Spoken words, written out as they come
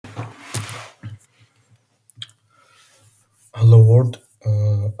Hello world,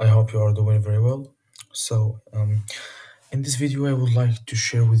 I hope you are doing very well. In this video I would like to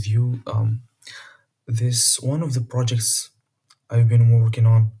share with you this one of the projects I've been working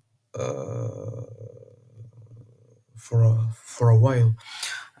on for a while,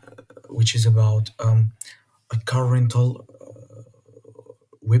 which is about a car rental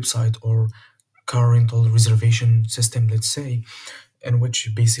website or car rental reservation system, let's say, in which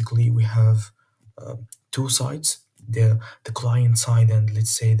basically we have two sides, the client side and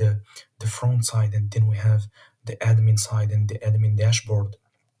let's say the front side, and then we have the admin side and the admin dashboard,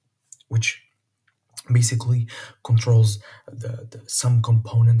 which basically controls some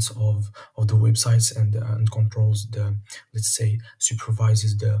components of the websites and controls the, let's say,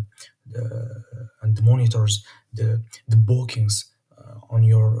 supervises the and monitors the bookings on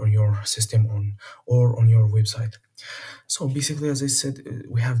your system or on your website. So basically, as I said,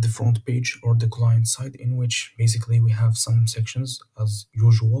 we have the front page or the client side, in which basically we have some sections as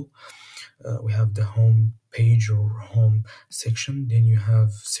usual. We have the home page or home section, then you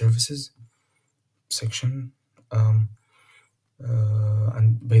have services section. And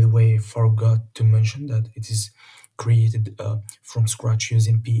by the way, I forgot to mention that it is created from scratch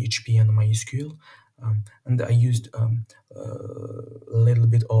using PHP and MySQL. And I used a little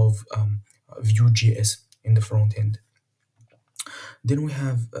bit of Vue.js in the front end. Then we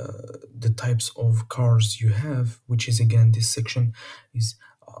have the types of cars you have, which is again, this section is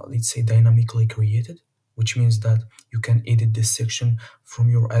let's say dynamically created, which means that you can edit this section from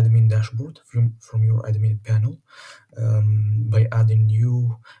your admin dashboard, from your admin panel, by adding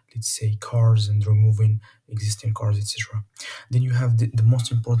new, let's say, cars and removing existing cars, etc. Then you have the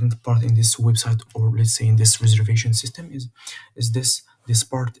most important part in this website, or let's say in this reservation system, is this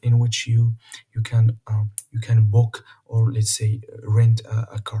part in which you can book or let's say rent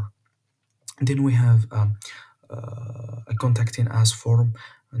a car. And then we have a contacting us form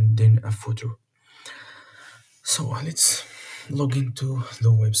and then a footer. So let's log into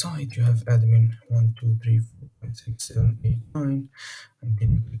the website. You have admin 1 2 3 4 5 6 7 8 9, and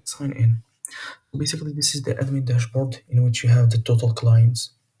then you click sign in. Basically, this is the admin dashboard in which you have the total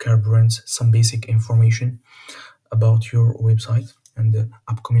clients, car brands, some basic information about your website, and the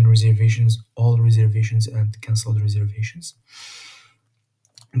upcoming reservations, all reservations and cancelled reservations.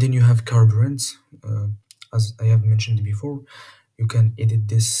 Then you have car brands. As I have mentioned before, you can edit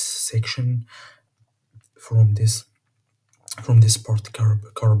this section from this part,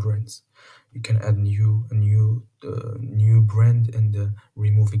 car brands. You can add a new brand and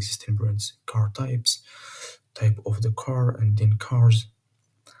remove existing brands. Car types, type of the car, and then cars.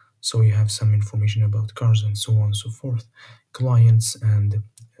 So you have some information about cars and so on and so forth. Clients and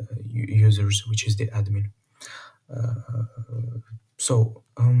users, which is the admin.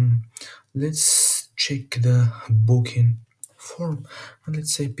 Let's check the booking form, and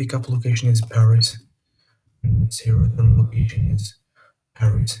let's say pickup location is Paris, and let's say return location is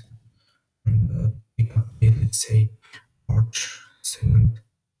Paris, and pickup date, let's say March 2nd,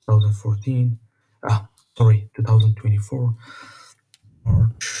 2014. 2024,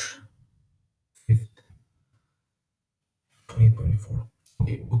 March 5th, 2024.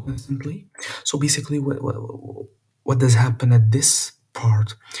 Okay, book instantly. So basically, what does happen at this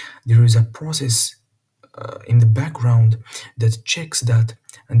part? There is a process in the background that checks that,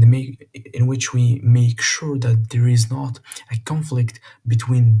 and in which we make sure that there is not a conflict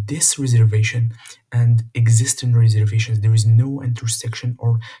between this reservation and existing reservations. There is no intersection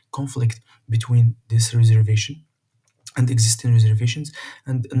or conflict between this reservation and existing reservations,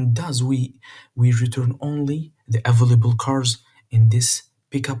 and thus we return only the available cars in this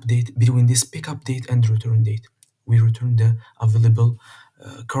pickup date. Between this pickup date and return date, we return the available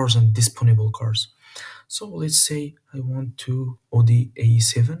cars and disponible cars. So let's say I want to OD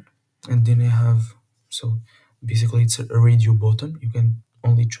A7, and then I have, so basically it's a radio button. You can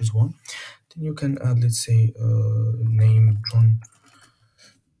only choose one. Then you can add, let's say, name John.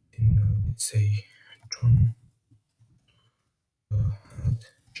 Then let's say John at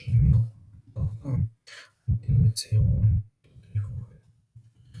gmail.com. Then let's say 1 2 3 4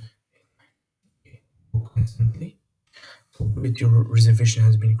 okay, book instantly. So your reservation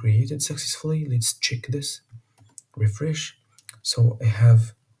has been created successfully. Let's check this, refresh. So I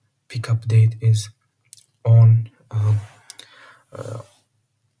have pickup date is on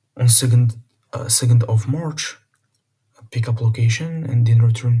 2nd of March, pickup location, and then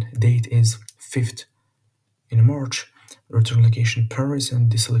return date is 5th in March, return location Paris,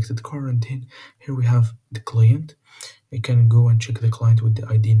 and the selected car. And then here we have the client. I can go and check the client with the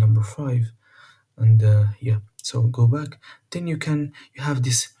ID number 5, and yeah, so go back. Then you have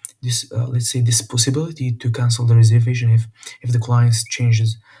this this let's say this possibility to cancel the reservation if the client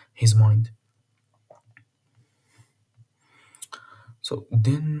changes his mind. So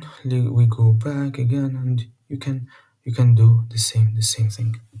then we go back again, and you can do the same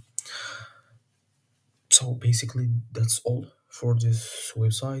thing. So basically that's all for this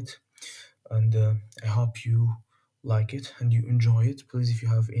website, and I hope you like it and you enjoy it. Please, if you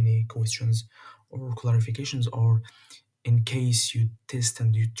have any questions or clarifications, or in case you test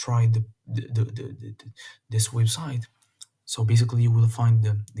and you try this website, so basically you will find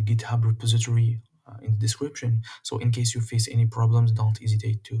the GitHub repository in the description. So in case you face any problems, don't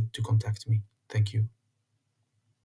hesitate to contact me. Thank you.